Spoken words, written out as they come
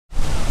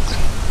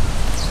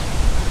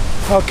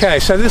Okay,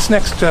 so this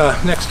next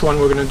one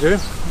we're going to do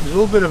is a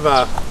little bit of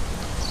a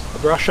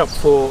brush up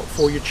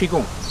for your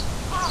qigong.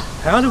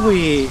 How do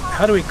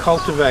we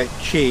cultivate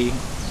qi,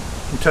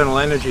 internal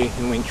energy,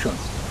 in Wing Chun?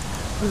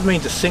 What does it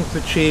mean to sync the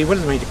qi? What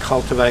does it mean to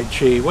cultivate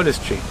qi? What is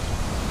qi?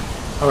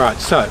 All right,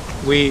 so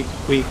we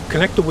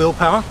connect the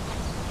willpower,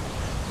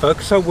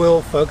 focus our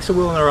will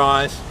in our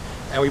eyes,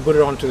 and we put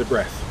it onto the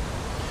breath.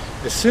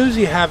 As soon as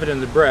you have it in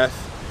the breath,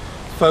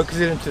 focus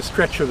it into the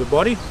stretch of the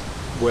body,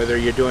 whether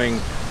you're doing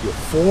your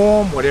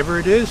form, whatever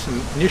it is.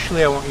 And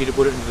initially I want you to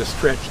put it into the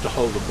stretch to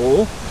hold the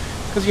ball,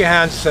 because your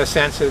hands are so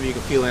sensitive you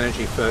can feel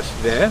energy first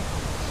there.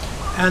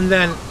 And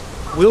then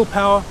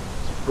willpower,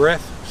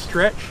 breath,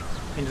 stretch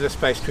into the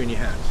space between your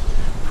hands.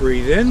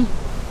 Breathe in,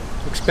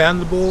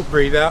 expand the ball,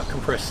 breathe out,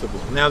 compress the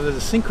ball. Now there's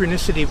a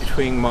synchronicity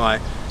between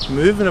my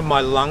movement of my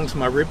lungs,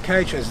 my rib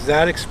cage. As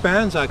that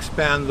expands, I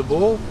expand the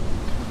ball.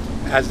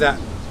 As that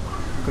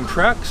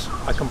contracts,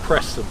 I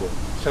compress the ball.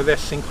 So they're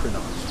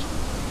synchronized.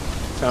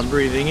 So I'm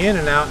breathing in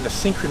and out in a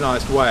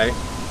synchronized way,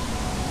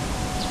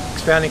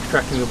 expanding,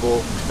 contracting the ball,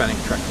 expanding,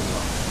 contracting the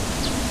ball.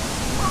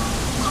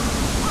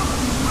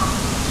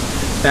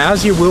 Now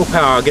as your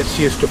willpower gets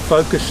used to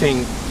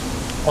focusing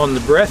on the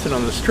breath and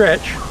on the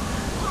stretch,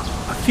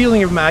 a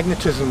feeling of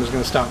magnetism is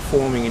going to start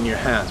forming in your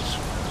hands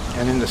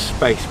and in the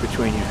space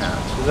between your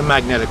hands. There's a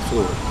magnetic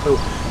fluid. So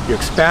you're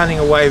expanding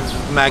a wave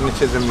of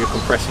magnetism, you're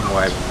compressing a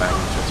wave of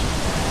magnetism.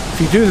 If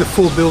you do the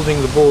full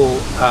building the ball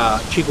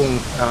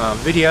qigong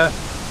video,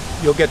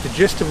 you'll get the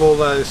gist of all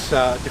those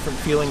different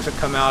feelings that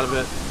come out of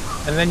it,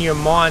 and then your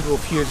mind will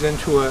fuse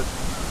into it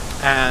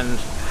and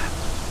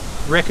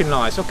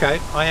recognize, okay,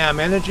 I am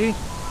energy.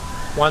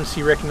 Once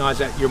you recognize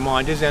that your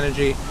mind is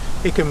energy,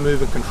 it can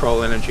move and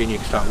control energy, and you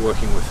can start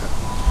working with it.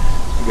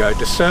 You go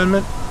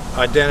discernment,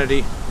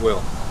 identity,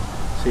 will.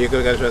 So you've got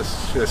to go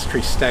through those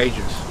three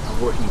stages of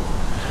working with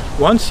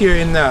it. Once you're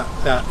in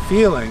that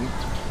feeling,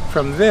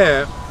 from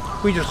there,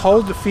 we just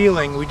hold the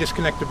feeling, we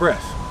disconnect the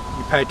breath.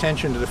 You pay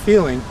attention to the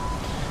feeling,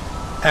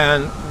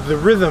 and the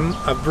rhythm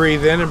of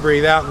breathe in and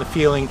breathe out and the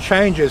feeling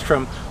changes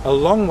from a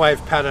long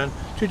wave pattern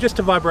to just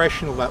a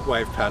vibrational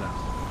wave pattern.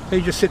 So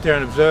you just sit there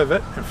and observe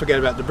it and forget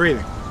about the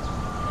breathing.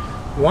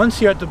 Once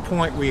you're at the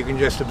point where you can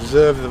just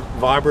observe the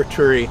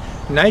vibratory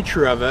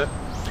nature of it,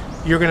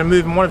 you're going to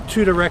move in one of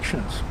two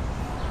directions.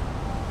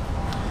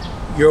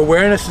 Your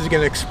awareness is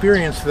going to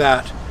experience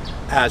that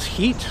as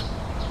heat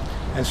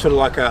and sort of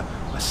like a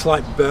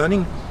slight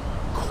burning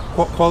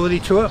quality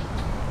to it,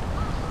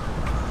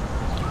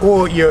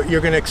 or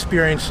you're going to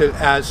experience it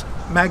as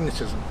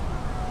magnetism.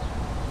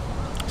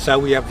 So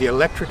we have the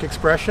electric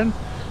expression,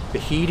 the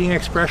heating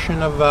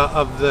expression of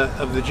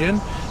the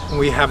jin, and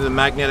we have the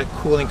magnetic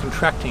cooling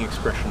contracting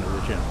expression of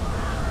the jin.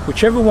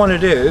 Whichever one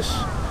it is,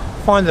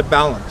 find the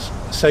balance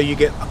so you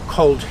get a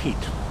cold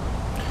heat.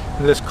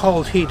 And this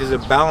cold heat is a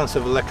balance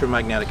of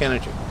electromagnetic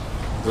energy.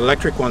 The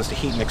electric wants to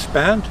heat and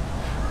expand,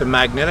 the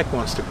magnetic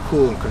wants to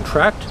cool and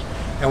contract,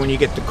 and when you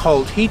get the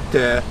cold heat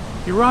there,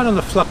 you're right on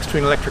the flux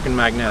between electric and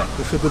magnetic.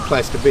 This is a good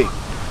place to be,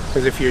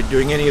 because if you're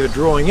doing any of the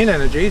drawing in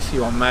energies,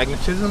 you want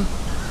magnetism,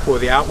 or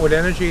the outward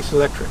energy is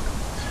electric.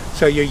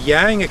 So your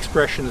yang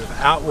expressions of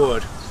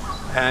outward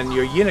and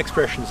your yin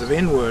expressions of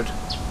inward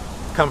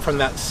come from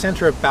that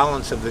center of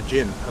balance of the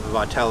jin, of the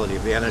vitality,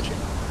 of the energy.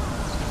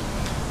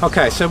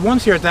 Okay, so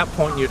once you're at that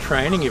point in your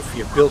training,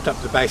 you've built up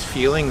the base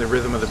feeling, the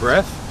rhythm of the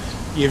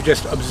breath, you've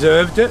just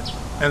observed it,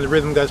 and the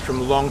rhythm goes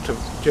from long to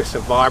just a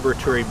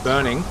vibratory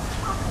burning,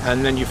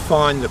 and then you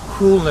find the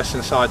coolness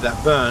inside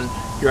that burn.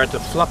 You're at the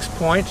flux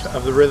point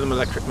of the rhythm,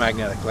 electric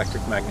magnetic. You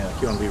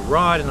want to be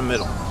right in the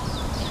middle.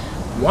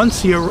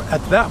 Once you're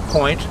at that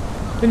point,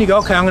 then you go,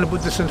 okay, I'm going to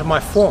put this into my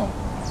form.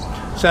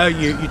 So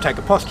you take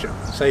a posture.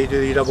 So you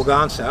do your double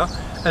gansa,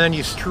 and then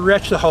you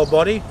stretch the whole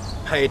body,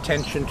 pay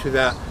attention to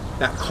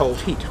that cold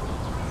heat,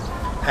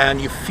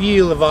 and you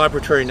feel the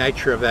vibratory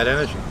nature of that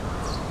energy.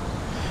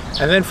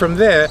 And then from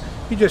there,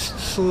 you just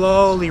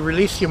slowly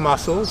release your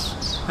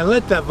muscles and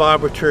let that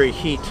vibratory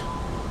heat,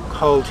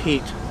 cold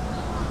heat,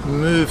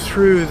 move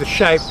through the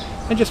shape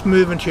and just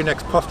move into your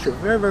next posture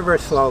very, very, very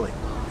slowly.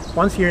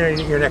 Once you're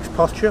in your next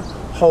posture,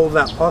 hold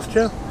that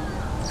posture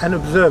and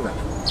observe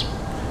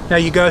it. Now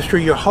you go through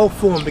your whole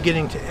form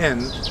beginning to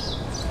end.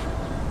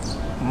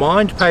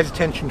 Mind pays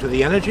attention to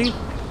the energy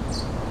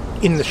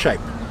in the shape,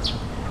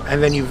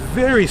 and then you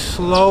very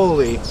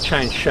slowly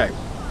change shape.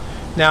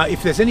 Now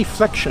if there's any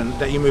flexion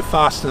that you move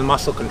fast and the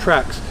muscle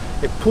contracts,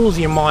 it pulls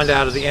your mind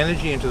out of the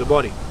energy into the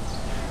body.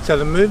 So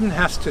the movement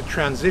has to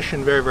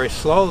transition very, very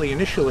slowly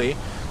initially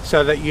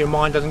so that your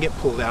mind doesn't get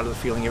pulled out of the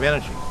feeling of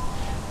energy.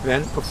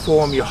 Then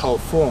perform your whole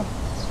form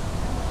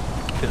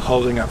in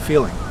holding that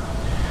feeling.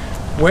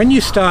 When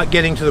you start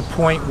getting to the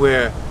point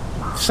where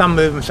some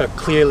movements are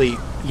clearly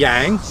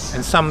yang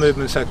and some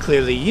movements are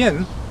clearly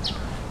yin,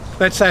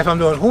 let's say if I'm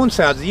doing horn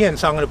sounds yin,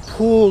 so I'm going to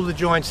pull the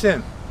joints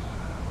in.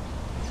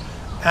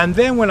 And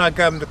then when I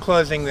come to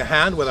closing the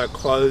hand, whether I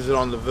close it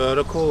on the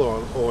vertical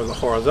or the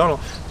horizontal,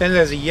 then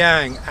there's a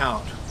yang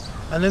out.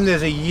 And then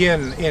there's a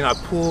yin in. I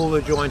pull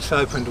the joints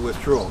open to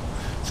withdraw.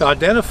 So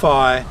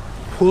identify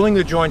pulling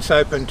the joints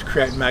open to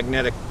create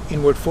magnetic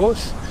inward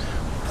force,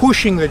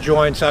 pushing the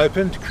joints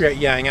open to create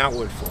yang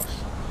outward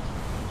force.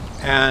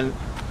 And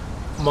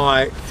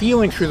my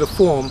feeling through the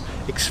form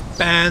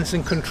expands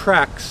and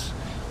contracts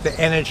the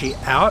energy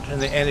out and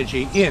the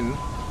energy in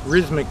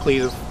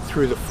rhythmically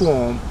through the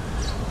form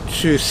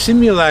to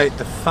simulate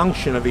the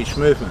function of each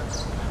movement.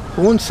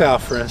 Hornsau,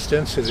 for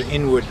instance, is an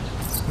inward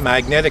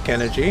magnetic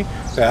energy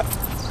that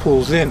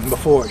pulls in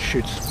before it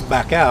shoots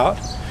back out,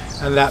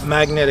 and that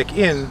magnetic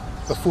in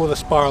before the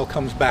spiral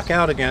comes back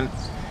out again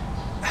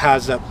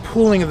has a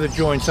pulling of the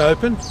joints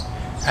open,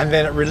 and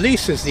then it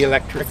releases the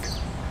electric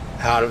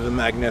out of the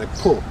magnetic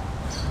pull.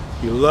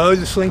 You load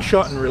the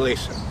slingshot and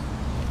release it.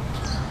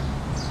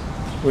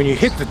 When you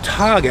hit the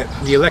target,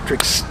 the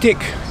electric stick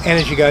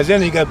energy goes in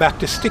and you go back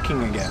to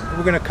sticking again.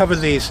 We're going to cover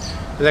these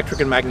electric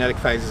and magnetic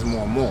phases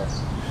more and more.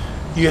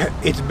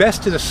 It's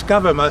best to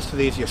discover most of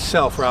these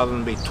yourself rather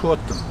than be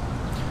taught them.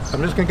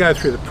 I'm just going to go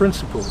through the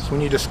principles.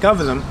 When you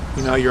discover them,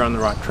 you know you're on the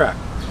right track.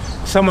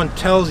 If someone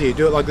tells you,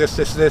 do it like this,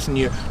 this, this, and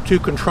you're too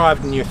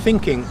contrived in your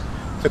thinking,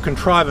 the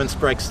contrivance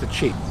breaks the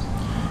chi.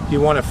 You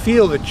want to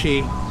feel the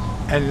chi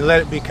and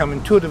let it become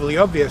intuitively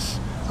obvious.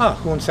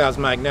 Hornsau's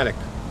magnetic.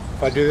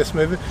 If I do this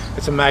movement,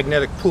 it's a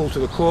magnetic pull to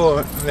the core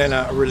and then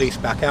a release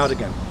back out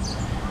again.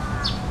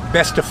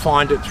 Best to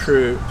find it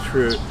through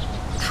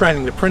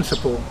training the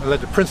principle and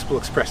let the principle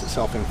express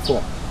itself in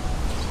form.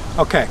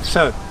 Okay,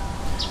 so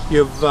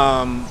you've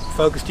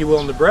focused your will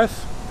on the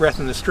breath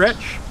and the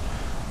stretch.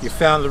 You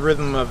found the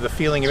rhythm of the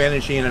feeling of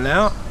energy in and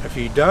out. If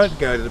you don't,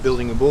 go to the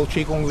Building a Bull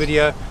Qigong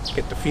video,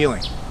 get the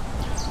feeling.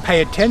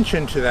 Pay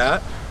attention to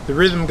that. The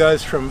rhythm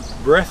goes from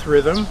breath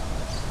rhythm,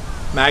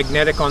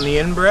 magnetic on the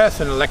in-breath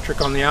and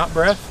electric on the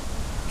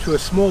out-breath, to a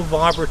small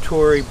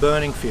vibratory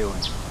burning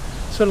feeling.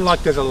 Sort of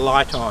like there's a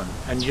light on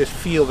and you just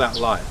feel that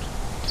light.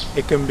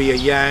 It can be a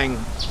yang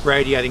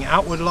radiating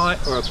outward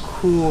light or a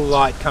cool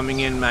light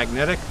coming in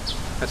magnetic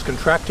that's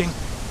contracting.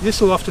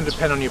 This will often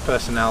depend on your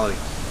personality.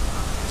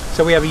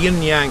 So we have a yin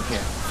and yang here.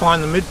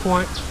 Find the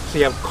midpoint, so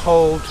you have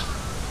cold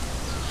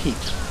heat,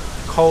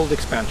 cold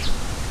expansion.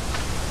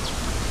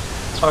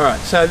 Alright,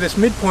 so this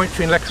midpoint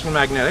between electrical and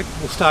magnetic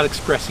will start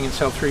expressing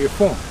itself through your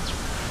form.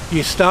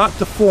 You start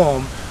the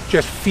form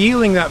just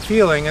feeling that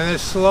feeling and then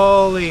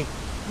slowly,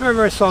 very,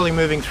 very slowly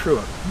moving through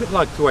it. A bit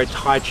like the way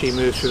Tai Chi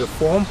moves through the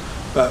form,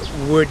 but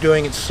we're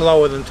doing it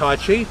slower than Tai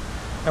Chi,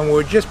 and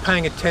we're just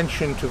paying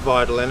attention to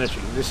vital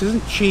energy. This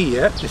isn't Chi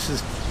yet, this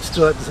is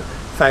still at the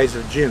phase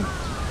of Jin.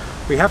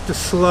 We have to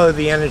slow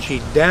the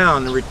energy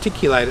down and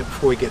reticulate it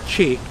before we get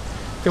Chi.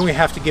 Then we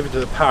have to give it to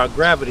the power of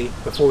gravity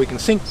before we can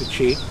sink the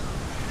Chi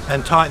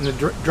and tighten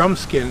the drum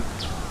skin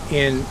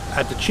in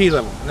at the Chi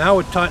level. Now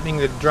we're tightening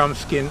the drum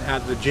skin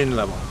at the Jin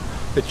level.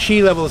 The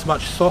Chi level is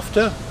much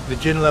softer, the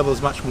Jin level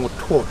is much more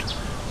taut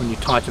when you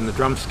tighten the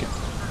drum skin.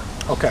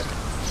 Okay,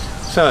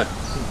 so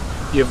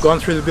you've gone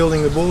through the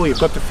Building the Bull, you've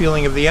got the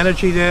feeling of the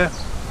energy there,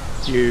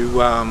 you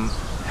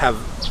have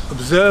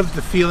observed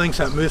the feeling,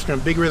 so it moves from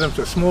a big rhythm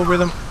to a small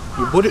rhythm,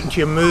 you put it into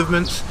your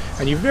movements,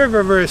 and you very,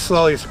 very, very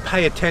slowly just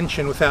pay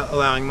attention without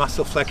allowing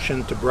muscle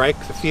flexion to break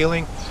the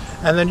feeling,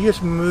 and then you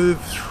just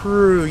move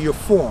through your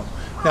form.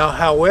 Now,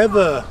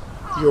 however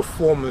your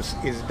form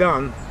is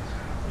done,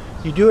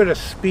 you do it at a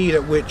speed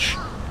at which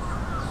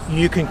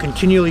you can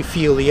continually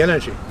feel the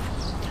energy.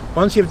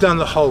 Once you've done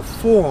the whole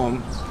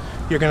form,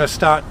 you're going to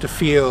start to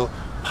feel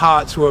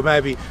parts where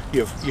maybe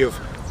you've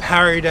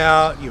parried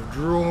out, you've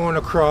drawn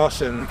across,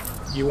 and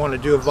you want to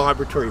do a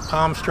vibratory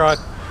palm strike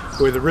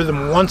where the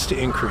rhythm wants to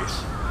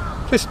increase.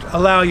 Just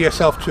allow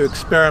yourself to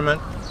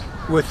experiment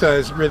with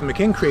those rhythmic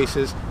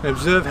increases and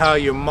observe how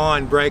your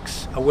mind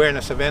breaks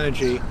awareness of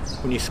energy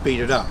when you speed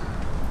it up.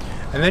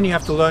 And then you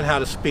have to learn how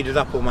to speed it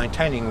up while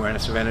maintaining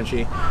awareness of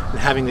energy and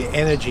having the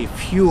energy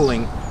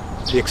fueling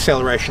the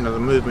acceleration of the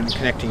movement and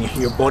connecting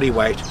your body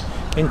weight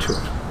into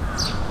it.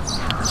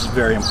 This is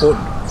very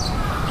important.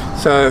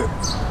 So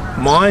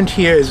mind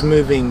here is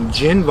moving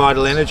Jin,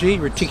 vital energy,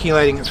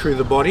 reticulating it through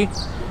the body,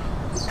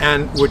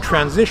 and we're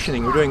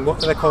transitioning, we're doing what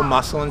they call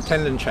muscle and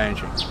tendon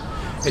changing.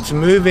 It's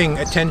moving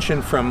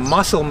attention from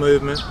muscle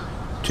movement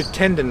to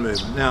tendon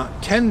movement. Now,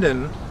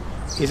 tendon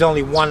is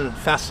only one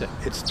facet.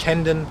 It's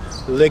tendon,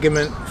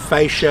 ligament,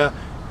 fascia,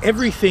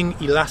 everything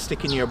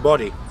elastic in your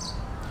body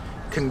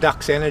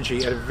conducts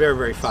energy at a very,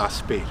 very fast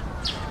speed.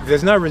 If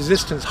there's no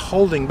resistance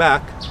holding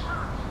back,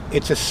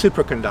 it's a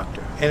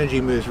superconductor.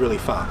 Energy moves really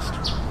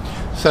fast.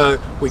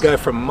 So we go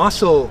from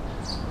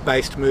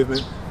muscle-based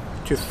movement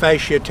to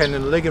fascia,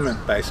 tendon,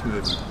 ligament-based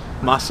movement.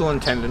 Muscle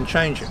and tendon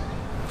changing.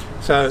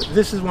 So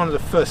this is one of the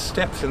first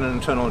steps in an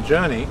internal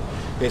journey,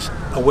 is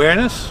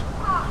awareness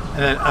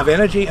of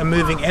energy and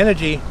moving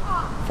energy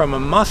from a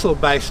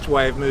muscle-based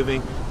way of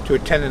moving to a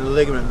tendon and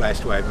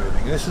ligament-based way of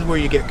moving. And this is where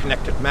you get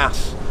connected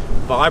mass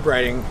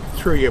vibrating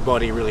through your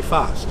body really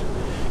fast.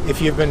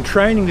 If you've been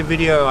training the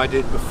video I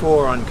did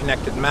before on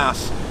connected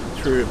mass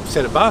through a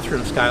set of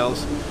bathroom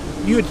scales,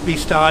 you would be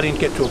starting to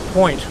get to a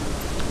point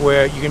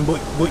where you can put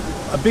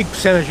a big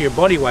percentage of your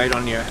body weight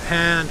on your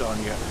hand,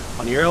 on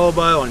your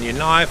elbow, on your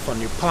knife, on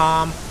your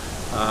palm,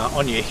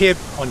 on your hip,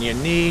 on your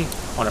knee,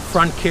 on a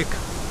front kick,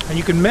 and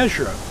you can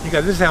measure it. You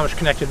go, this is how much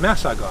connected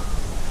mass I got.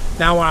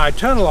 Now when I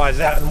internalize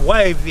that and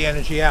wave the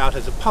energy out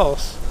as a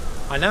pulse,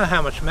 I know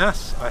how much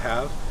mass I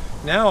have.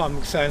 Now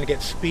I'm starting to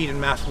get speed and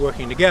mass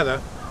working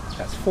together.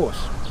 That's force.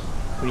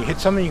 When you hit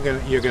something,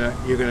 you're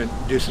gonna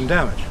do some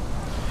damage.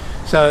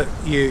 So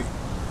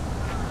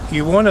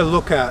you want to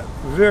look at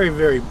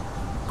very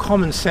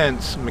common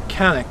sense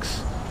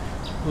mechanics.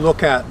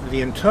 Look at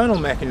the internal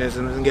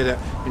mechanisms and get an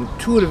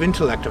intuitive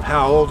intellect of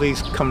how all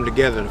these come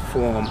together to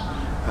form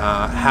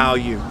how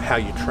you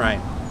train.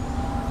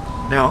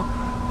 Now,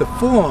 the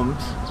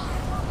forms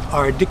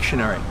are a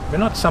dictionary. They're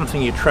not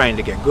something you train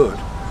to get good.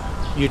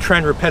 You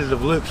train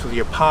repetitive loops with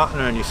your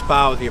partner, and you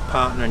spar with your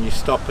partner, and you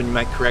stop and you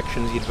make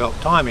corrections, you develop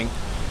timing.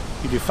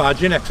 You do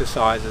Far-Jin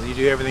exercises, you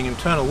do everything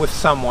internal with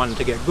someone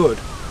to get good.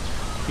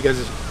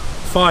 Because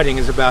fighting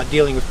is about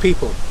dealing with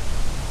people.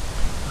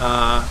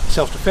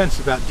 Self-defense is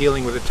about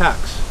dealing with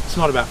attacks. It's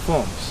not about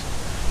forms.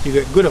 You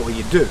get good at what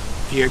you do.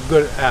 If you're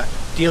good at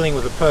dealing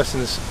with a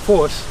person's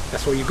force,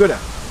 that's what you're good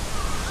at.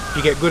 If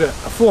you get good at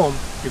a form,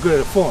 you're good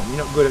at a form.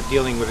 You're not good at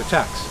dealing with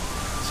attacks.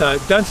 So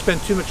don't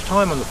spend too much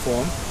time on the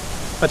form,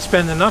 but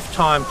spend enough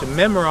time to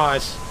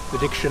memorize the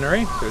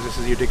dictionary, because this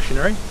is your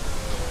dictionary,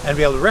 and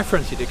be able to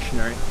reference your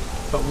dictionary.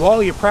 But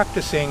while you're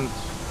practicing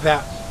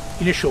that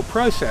initial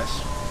process,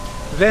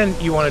 then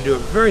you want to do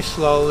it very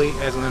slowly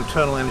as an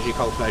internal energy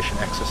cultivation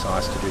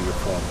exercise to do your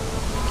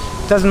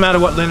form. It doesn't matter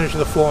what lineage of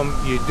the form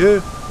you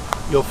do,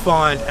 you'll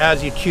find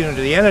as you tune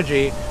into the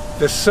energy,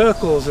 the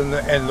circles and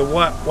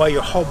the way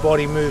your whole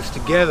body moves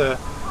together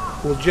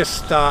will just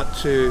start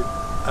to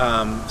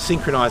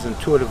synchronize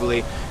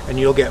intuitively, and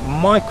you'll get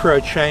micro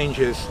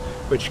changes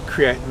which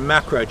create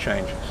macro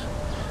changes.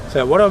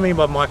 So what I mean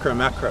by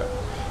micro-macro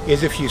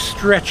is if you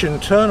stretch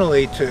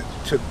internally to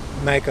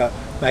make a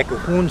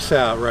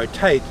Hunsao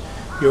rotate,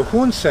 your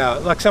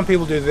Hunsao, like some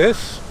people do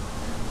this,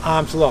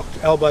 arms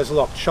locked, elbows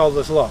locked,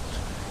 shoulders locked.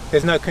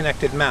 There's no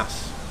connected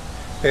mass.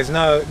 There's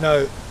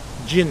no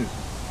Jin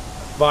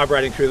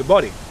vibrating through the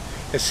body.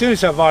 As soon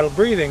as you have vital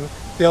breathing,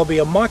 there'll be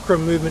a micro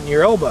movement in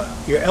your elbow.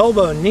 Your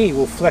elbow and knee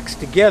will flex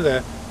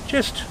together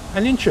just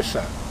an inch or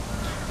so,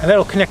 and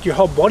that'll connect your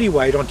whole body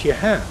weight onto your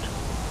hand.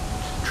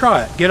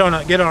 Try it. Get on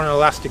an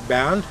elastic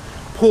band,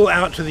 pull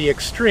out to the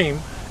extreme,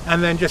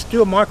 and then just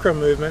do a micro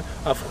movement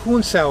of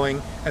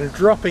Hunsaoing and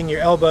dropping your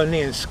elbow and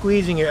knee and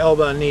squeezing your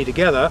elbow and knee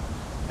together,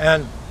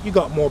 and you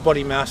got more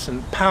body mass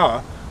and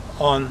power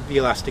on the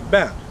elastic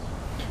band.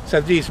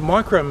 So these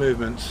micro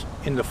movements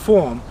in the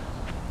form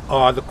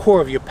are the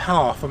core of your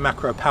power for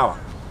macro power.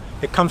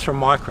 It comes from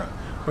micro.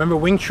 Remember,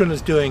 Wing Chun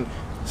is doing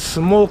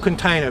small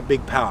container,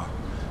 big power.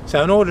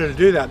 So in order to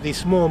do that, these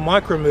small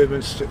micro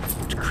movements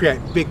to create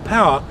big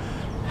power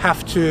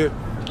have to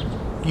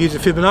use a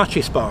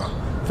Fibonacci spiral.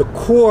 The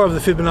core of the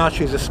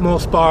Fibonacci is a small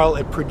spiral.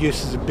 It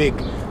produces a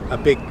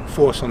big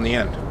force on the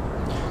end.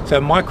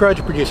 So micro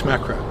to produce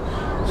macro.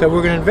 So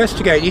we're going to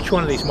investigate each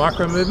one of these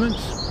micro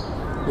movements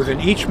within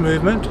each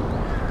movement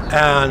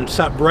and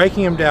start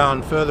breaking them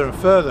down further and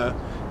further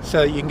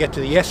so that you can get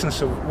to the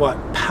essence of what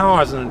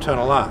powers an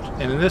internal art.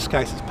 And in this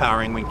case, it's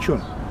powering Wing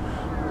Chun.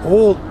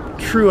 All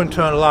true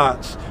internal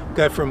arts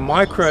go from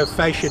micro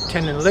fascia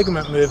tendon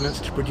ligament movements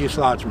to produce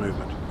large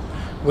movement.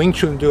 Wing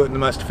Chun do it in the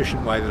most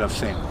efficient way that I've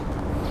seen.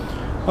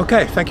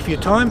 Okay, thank you for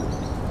your time,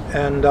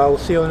 and I will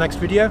see you in the next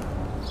video,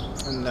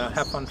 and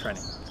have fun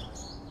training.